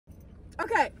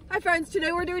Okay, hi friends.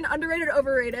 Today we're doing underrated,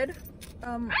 overrated.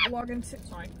 Log into.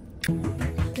 Sorry.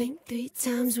 Think 3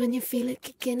 times when you feel it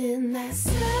kicking in that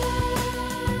side.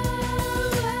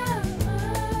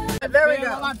 There we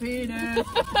go.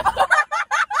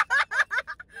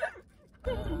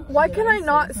 Why can I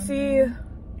not see?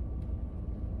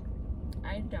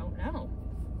 I don't know.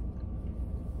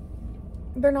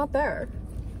 They're not there.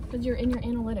 Because you're in your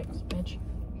analytics, bitch.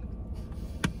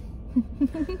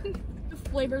 The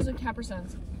flavors of Capri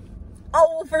Suns. Oh,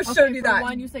 we'll first show you that.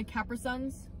 One, you say Capri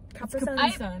Suns. Capri Suns.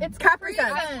 It's Capri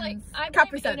Suns. I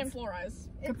Capri blame Suns. Aiden Flores.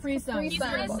 Capri Sun. He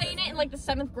started saying it in like the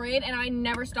 7th grade, and I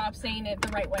never stopped saying it the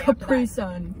right way. Capri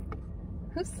Sun.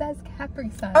 Who says Capri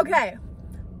Sun? Okay.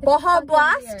 Baja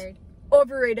Blast, weird.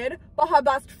 overrated. Baja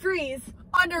Blast Freeze,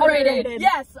 underrated.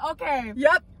 Yes, okay.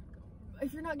 Yep.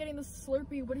 If you're not getting the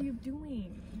Slurpee, what are you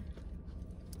doing?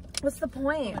 What's the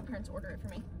point? My parents order it for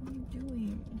me. What are you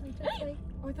doing?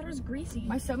 Oh, I thought it was greasy.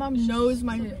 My stepmom knows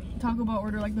my Taco Bell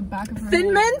order like the back of her Thin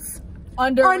hand. Mints,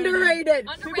 Underrated.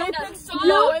 Underrated.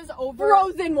 No, is over.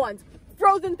 frozen ones.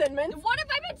 Frozen Thin Mints. What have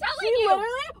I been telling She you?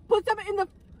 literally puts them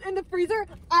in the freezer.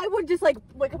 I would just like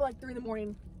wake up at like 3 in the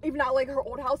morning. Even at like her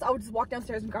old house, I would just walk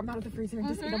downstairs and grab them out of the freezer and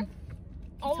just eat them.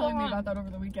 She's telling me about that over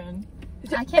the weekend.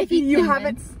 I can't eat You Thin haven't.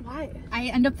 Mints. Why? I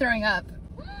end up throwing up.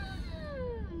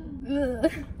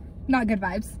 Ugh. Not good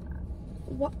vibes.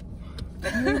 What? You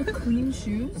have clean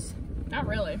shoes? Not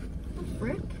really. What the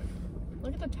frick?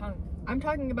 Look at the tongue. I'm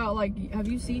talking about like, have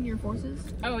you seen your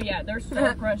forces? Oh yeah, they're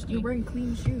so crusty. You're wearing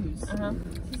clean shoes. Uh-huh.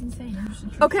 This is insane.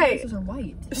 Okay. Forces are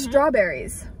white.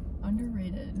 Strawberries.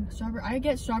 Underrated. Strawberry. I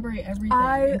get strawberry everything.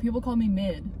 And people call me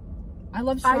mid. I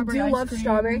love I strawberry. do ice love cream.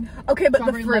 strawberry. Okay, but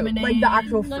Strawberry the fruit, like lemonade. the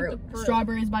actual Like fruit. the fruit.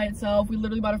 Strawberries by itself. We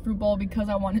literally bought a fruit bowl because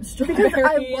I wanted strawberries. Because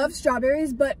I love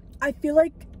strawberries, but I feel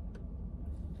like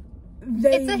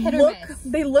they It's a hit or look. miss.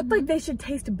 They look like they should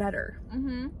taste better.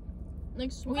 Mm-hmm.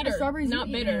 Like What kind sweeter, of strawberries not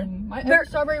you bitter. eating? My They're-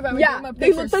 strawberry by my Yeah, grandma they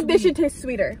picks look are like they should sweet. taste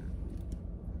sweeter.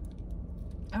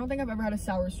 I don't think I've ever had a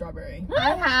sour strawberry.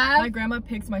 I My have. grandma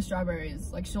picks my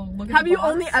strawberries. Like she'll look at Have the you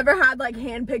box. only ever had like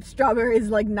hand-picked strawberries,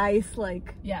 like nice,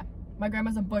 like? Yeah. My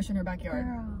grandma's a bush in her backyard.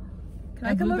 Can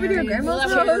I come over to your grandma's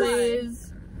Blueberries. house?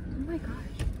 Blueberries. Oh my gosh.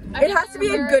 I It think has to be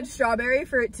a they're- good strawberry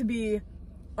for it to be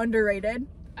underrated.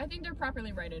 I think they're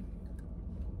properly rated.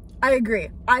 I agree.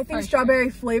 I think For strawberry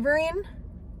flavoring.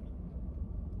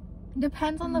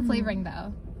 Depends on the flavoring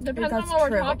though. Depends on That's what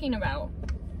true. we're talking about.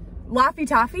 Laffy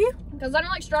Taffy? Because I don't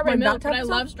like strawberry Like that milk, type but I of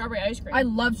love stuff? strawberry ice cream. I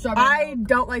love strawberry. I milk.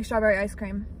 don't like strawberry ice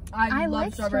cream. I love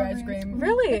like strawberry ice strawberry cream.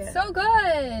 Really? It's so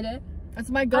good. That's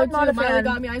my I'm go-to. not a Miley fan.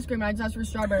 got me ice cream and I just asked for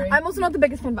strawberry. I'm also not the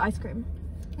biggest fan of ice cream.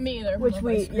 Me either. Which love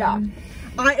we, ice cream. yeah.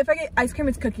 If I get ice cream,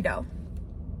 it's cookie dough.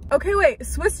 Okay, wait.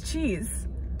 Swiss cheese.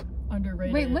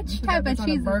 Underrated. Wait, You which put type that of bitch on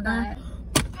a cheese is burger. that?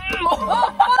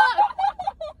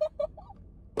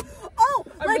 Oh,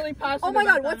 I'm like, really passionate oh my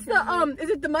about god, that what's the, is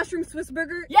it the mushroom Swiss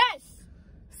burger? Yes!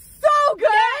 So good!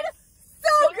 So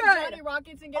Go to good! Johnny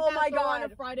Rockets and get Oh that my throw on a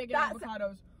God. Friday, get That's-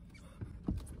 avocados.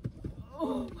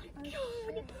 Oh my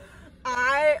god.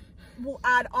 I will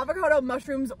add avocado,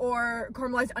 mushrooms, or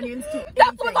caramelized onions to That's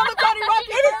anything. what's on the Johnny Rockets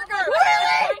burger!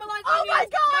 Really? Caramelized Oh my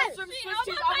onions, god! mushrooms, Swiss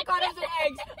cheese, avocados, and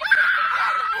eggs.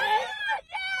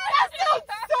 That sounds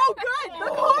so good! The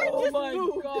car Oh just my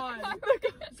moved. god. Are we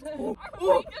gonna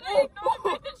ignore it? She just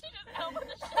elbowed the shit out of me.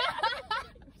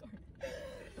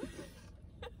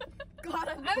 God,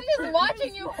 I'm just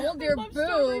watching you hold your boob.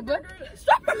 Strawberry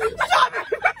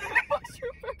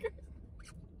mushroom burger.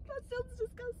 That sounds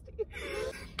disgusting.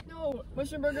 No,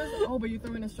 mushroom burgers. Oh, but you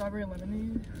throw in a strawberry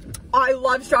lemonade. I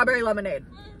love strawberry lemonade.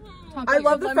 I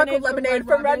love the freckled lemonade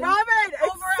from Red Robin.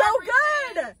 It's so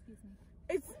good.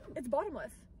 It's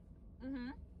bottomless.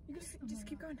 You just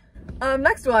keep going.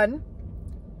 Next one,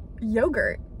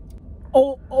 yogurt.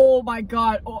 Oh my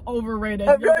god, overrated.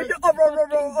 Yogurt's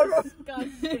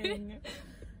disgusting.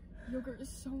 Yogurt is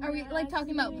so Are we like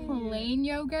talking about plain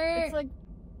yogurt? It's like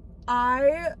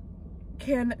I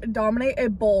can dominate a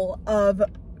bowl of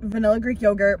vanilla Greek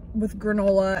yogurt with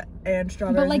granola and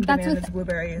strawberries like, and that's bananas, with-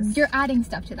 blueberries. You're adding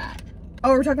stuff to that.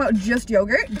 Oh, we're talking about just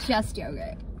yogurt? Just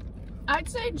yogurt. I'd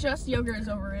say just yogurt is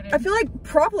overrated. I feel like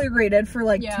properly rated for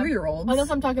like Yeah. 2-year-olds. unless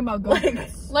I'm talking about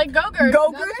Go-Gurts. like Go-Gurt.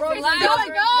 Go-Gurt Go-Gurt is is so so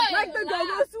good. Like the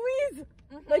go-go squeeze.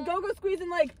 Like go-go squeeze and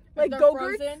like They're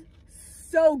go-gurts. frozen.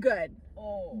 So good.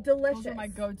 Oh, Delicious. Those are my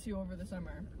go-to over the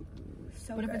summer.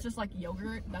 So But if good. it's just like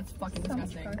yogurt, that's fucking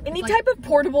disgusting. Any It's like, type of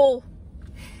portable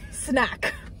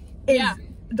snack is Yeah.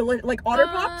 like Otter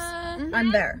Pops.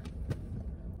 I'm there.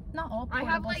 Not all I portable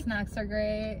have, like- snacks are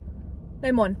great.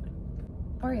 Name one.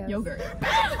 Oreos. yogurt.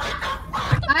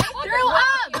 I threw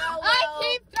up! I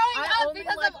keep throwing I up only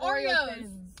because like of Oreo Oreos.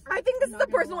 thins. I I think this is a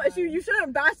personal issue. You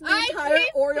shouldn't bash the entire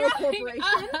Oreo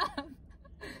corporation.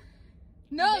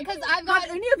 No, because I've got. Have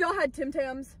any of y'all had Tim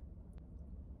Tams?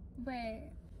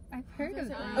 Wait, I've heard of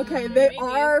them. Okay, they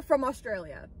are from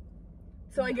Australia.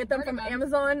 So I get them from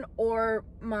Amazon, or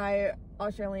my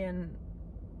Australian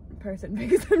person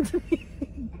brings them to me.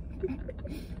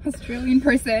 Australian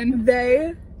person.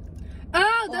 They.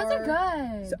 Oh, those are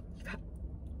good.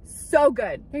 So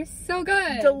good. They're so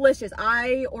good. Delicious.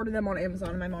 I order them on Amazon,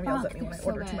 and my mom yells at me when I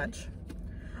order too good. much.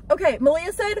 Okay,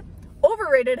 Malia said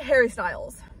overrated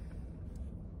hairstyles.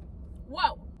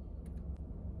 Whoa.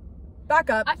 Back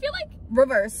up. I feel like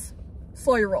Reverse.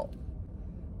 Slow your roll.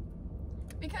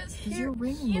 because Does your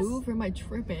ring move or am I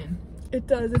tripping? It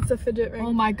does. It's a fidget ring.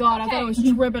 Oh my god, I thought I was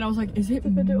tripping. I was like, is it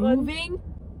moving?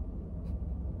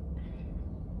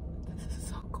 This is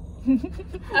so cool.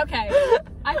 okay.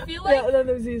 I feel like Yeah, then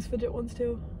there's these fidget ones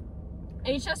too.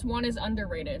 HS1 is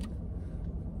underrated.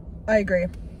 I agree.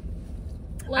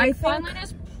 Like, I Fine think- Line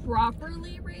is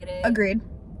properly rated. Agreed.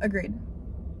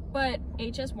 But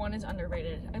HS1 is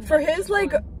underrated. I For love his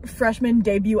like HS1. freshman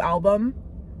debut album,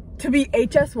 to be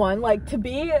HS1, like to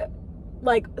be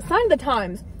like Sign of the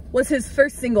Times was his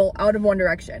first single out of One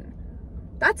Direction.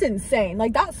 That's insane.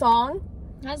 Like that song,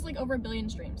 It has like over 1 billion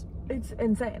streams. it's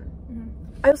insane.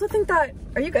 I also think that.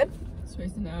 Are you good?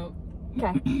 Spacing out.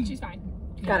 Okay, She's fine.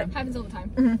 got it. Happens all the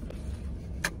time.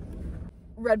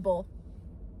 Red Bull.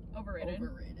 Overrated.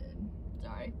 Overrated.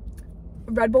 Sorry.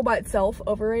 Red Bull by itself,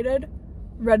 overrated.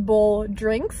 Red Bull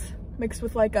drinks mixed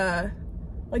with like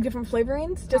different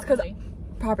flavorings, just because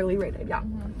properly rated, yeah.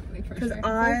 Because Because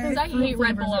I hate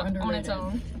Red Bull flavors are on its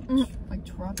underrated. own. Like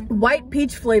tropical. white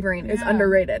peach flavoring is Yeah.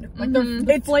 underrated. Like the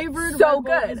It's flavored so Red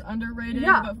Bull good. is underrated,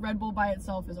 Yeah. but Red Bull by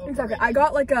itself is overrated. Exactly. I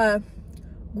got like a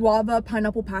guava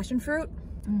pineapple passion fruit.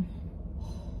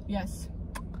 Yes.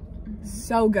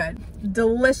 So good.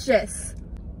 Delicious.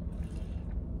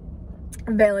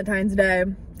 Valentine's Day,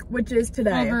 which is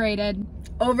today. Overrated.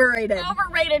 Overrated.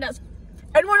 Overrated as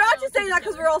And we're not just saying that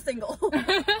because we're all single.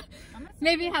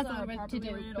 Maybe it has a It's, little bit to properly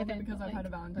do rated with only it. because but, I've like, had a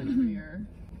Valentine's every year.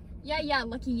 yeah,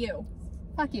 lucky you.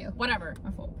 fuck you. Whatever.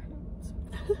 My fault.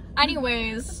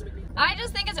 Anyways, I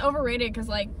just think it's overrated because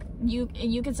like you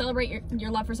can celebrate your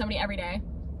love for somebody every day,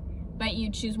 but you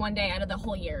choose one day out of the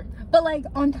whole year. But like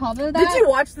on top of that, Did you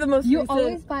watch the most you recent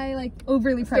always buy like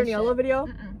overly priced shit. Sturniolo video?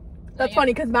 That's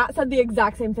funny because Matt said the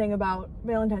exact same thing about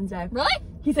Valentine's Day. Really?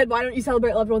 He said, "Why don't you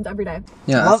celebrate loved ones every day?"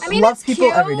 Yeah, I mean, love it's people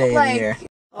cute, every day of the like- year.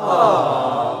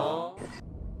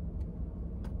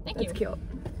 Thank That's you. cute.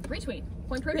 Retweet.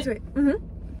 Point proven. Sweet.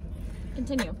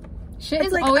 Continue. Shit It's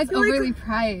is like, I always feel like- overly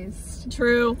priced.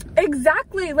 True.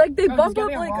 Exactly. Like they Bro, just bump get up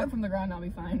me a like rock from the ground, I'll be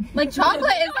fine. Like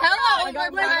chocolate is hella I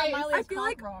got overpriced. Miley's I feel cock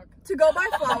like- rock. to go buy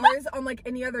flowers on like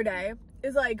any other day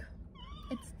is like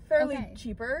It's fairly okay.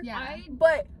 cheaper. Yeah.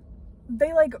 But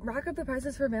they like rack up the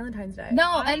prices for Valentine's Day. No,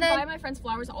 I and buy then my friends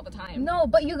flowers all the time. no,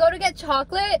 but you go to get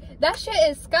chocolate, that shit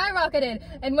is skyrocketed.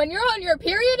 And when you're on your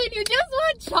period and you just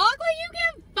want chocolate, you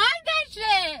can find that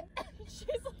shit.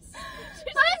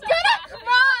 I'm gonna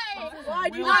cry. Why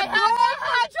do you I haven't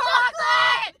had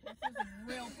chocolate. This is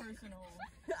real personal.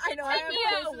 I know. I I have you.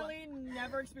 personally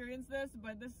never experienced this,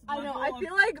 but this I know. level I of-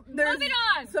 feel like there's Moving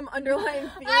on. some underlying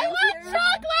feelings I want here.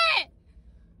 chocolate.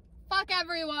 Fuck I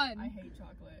everyone. hate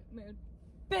chocolate. Mood.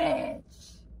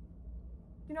 Bitch.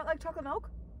 You don't like chocolate milk?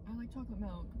 I like chocolate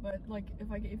milk, but like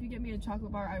if you get me a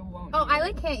chocolate bar, I won't. Oh, eat I it.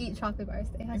 like can't eat chocolate bars.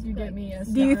 It has If you to be, get me a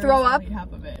Do you Snickers, throw I'll up? eat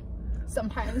half of it.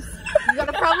 sometimes. You got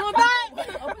a problem with that?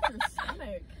 What's up with your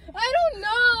stomach? I don't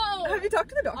know. Have you talked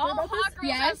to the doctor All about hot this? girls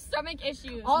Yes. have stomach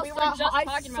issues. All we were just I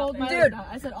talking sold about my this. Dude,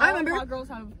 I said all I remember- hot girls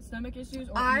have stomach issues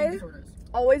or I- eating disorders.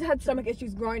 Always had stomach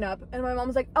issues growing up, and my mom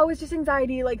was like, "Oh, it's just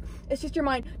anxiety. Like, it's just your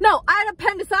mind." No, I had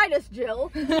appendicitis,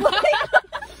 Jill. Like,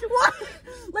 what?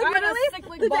 Like, I had literally, a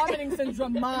cyclic vomiting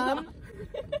syndrome, Mom.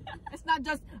 It's not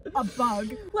just a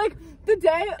bug. like the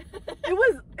day it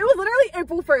was literally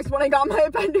April 1st when I got my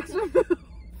appendix removed.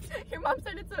 Your mom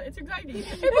said it's anxiety.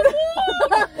 It's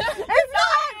not.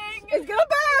 It's gonna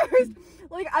burst.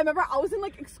 Like, I remember I was in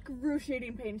like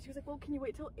excruciating pain. She was like, "Well, can you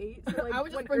wait till 8? So, like, I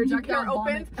would just when urgent projectile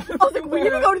care opens." vomit I was like, "We need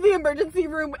to go to the emergency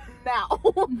room now."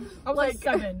 I was like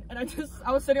 7, and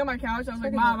I was sitting on my couch. I was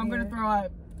like, Freaking Mom, I'm gonna throw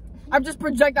up. I'm just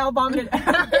projectile vomited. I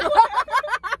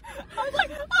was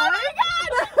like, oh my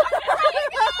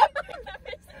god!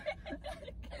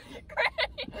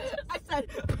 I said,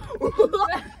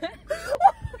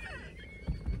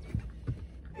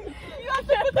 you have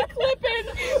to put the clip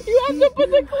in. You have to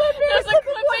put the clip in. There's a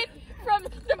clip in from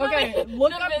the Okay, movie,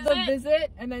 look The up the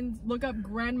visit, and then look up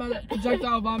grandmother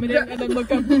projectile vomiting, and then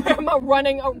look up grandma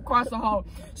running across the hall.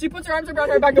 She puts her arms around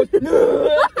her back, and goes,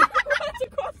 runs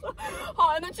across the hall.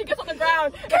 and then she gets on the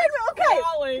ground. Can we, okay.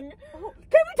 Crawling. Can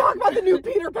we talk about the new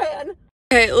Peter Pan?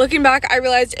 Okay, looking back, I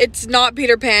realized it's not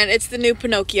Peter Pan. It's the new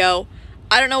Pinocchio.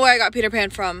 I don't know where I got Peter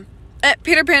Pan from.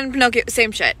 Peter Pan and Pinocchio,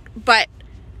 same shit. But,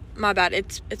 my bad,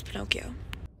 it's Pinocchio.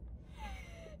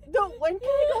 No, when can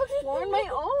I go explore on my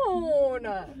own?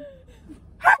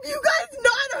 Have you guys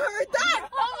not heard that?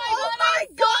 Oh my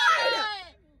god!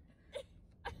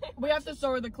 We have to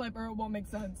show her the clip or it won't make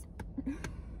sense.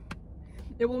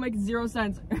 It will make 0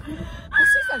 sense. She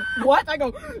said, what? I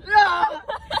go, yeah!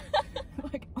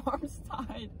 Like, arms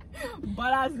tied,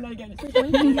 butt ass naked.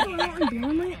 When can I be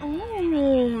on my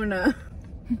own?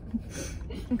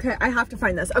 Okay, I have to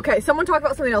find this. Okay, someone talk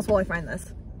about something else while I find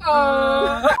this.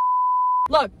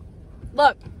 Look.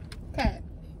 Look. Okay.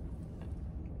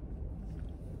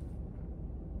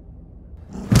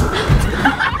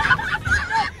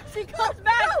 She comes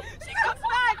back! She comes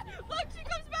back! Look, she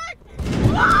comes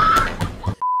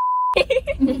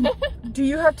back! Do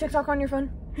you have TikTok on your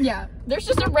phone? Yeah. There's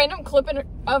just a random clip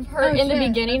of her in the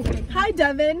beginning. Hi,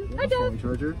 Devin. Hi, phone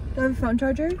charger. Do I have a phone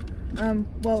charger?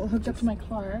 Well, hooked up to my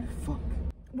car. Fuck.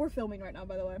 We're filming right now,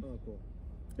 by the way. Oh, cool.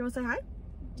 You want to say hi?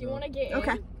 Do you want to get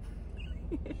Okay.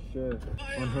 Sure.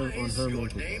 On her Your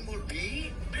name will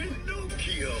be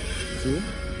Pinocchio. See?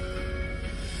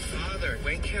 Father,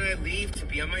 when can I leave to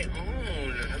be on my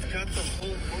own? I've got the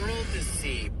whole world to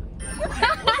see.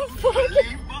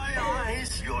 Believe my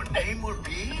eyes, your name will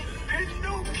be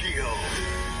Pinocchio.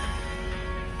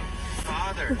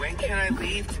 Father, when can I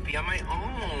leave to be on my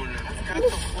own? I've got the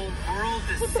whole world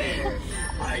to see.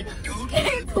 I do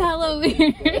need It's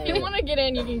Halloween. If you want to get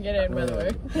in, you can get in, by the way.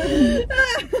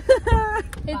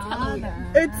 It's Halloween.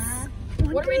 It's...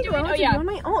 What are we doing? Oh, yeah. On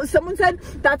my own. Someone said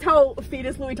that's how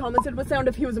fetus Louis Tomlinson would sound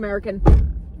if he was American.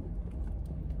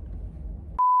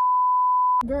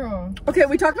 Girl. Okay,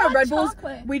 we talked about Red Bulls.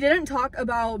 chocolate. We didn't talk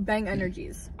about Bang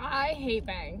Energies. I hate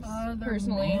bangs, They're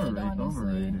personally. weird, honestly.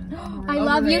 Overrated. I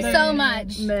love you so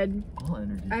much. Mid. All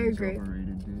energy I drinks agree. are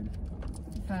overrated, dude.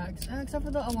 Facts. Except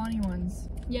for the Alani ones.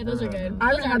 Yeah, those are good. I haven't Those are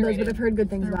had those, but underrated. I've heard good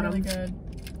things They're about really them. good.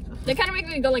 They kind of make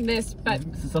me go like this, but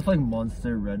Stuff like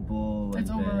Monster, Red Bull, like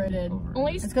It's overrated.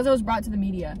 only It's because it was brought to the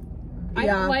media. I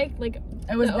Yeah. don't like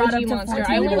It was the brought OG up to Monster.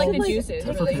 14 I only years like old. the juices.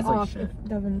 That's what Really. tastes like Off shit. if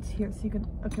Devin's here, so you could.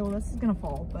 Okay, well, this is gonna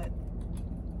fall, but.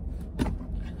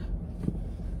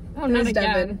 Oh, not Who's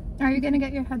again. Devin? Are you gonna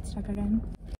get your head stuck again?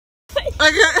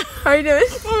 How are you doing?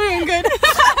 I'm good.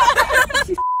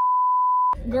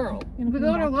 Girl. We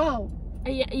gotta go.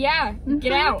 Yeah,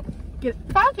 get out.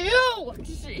 Fuck you!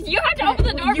 You have to open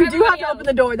the door. You for do have everybody to open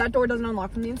the door. That door doesn't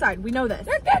unlock from the inside. We know this.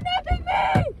 They're kidnapping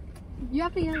me! You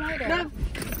have to get a lighter. No.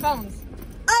 Phones.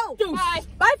 Oh! Bye.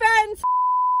 Bye, friends!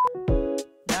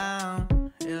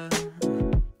 Down, yeah.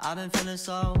 I've been feeling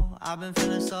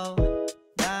so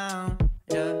down,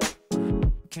 yeah.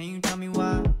 Can you tell me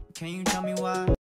why? Can you tell me why?